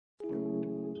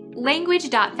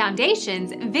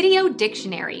Language.Foundation's Video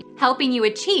Dictionary, helping you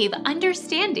achieve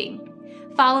understanding.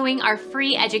 Following our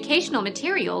free educational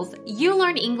materials, you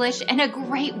learn English in a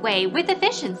great way with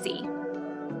efficiency.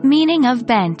 Meaning of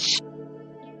bench.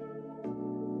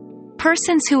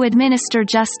 Persons who administer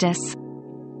justice.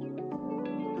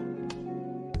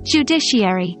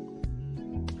 Judiciary.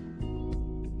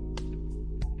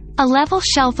 A level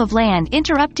shelf of land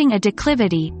interrupting a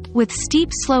declivity, with steep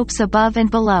slopes above and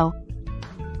below.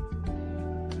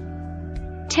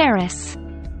 Terrace.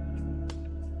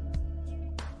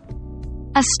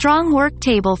 A strong work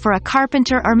table for a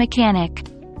carpenter or mechanic.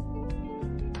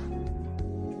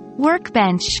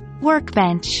 Workbench,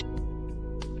 workbench.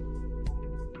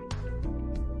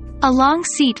 A long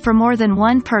seat for more than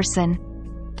one person.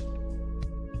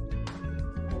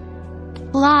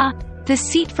 Law, the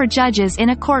seat for judges in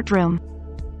a courtroom.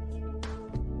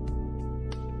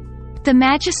 The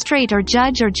magistrate or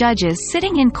judges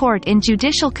sitting in court in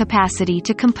judicial capacity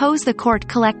to compose the court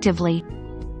collectively.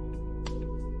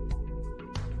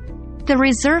 The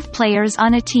reserve players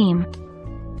on a team.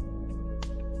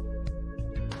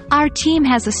 Our team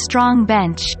has a strong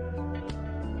bench.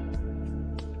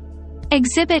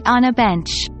 Exhibit on a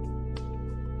bench.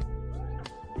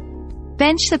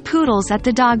 Bench the poodles at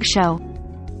the dog show.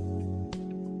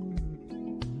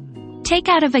 Take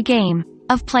out of a game,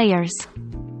 of players.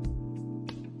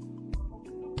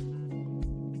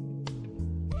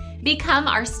 Become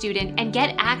our student and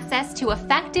get access to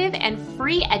effective and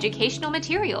free educational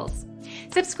materials.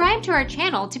 Subscribe to our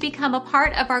channel to become a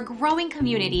part of our growing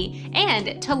community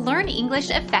and to learn English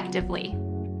effectively.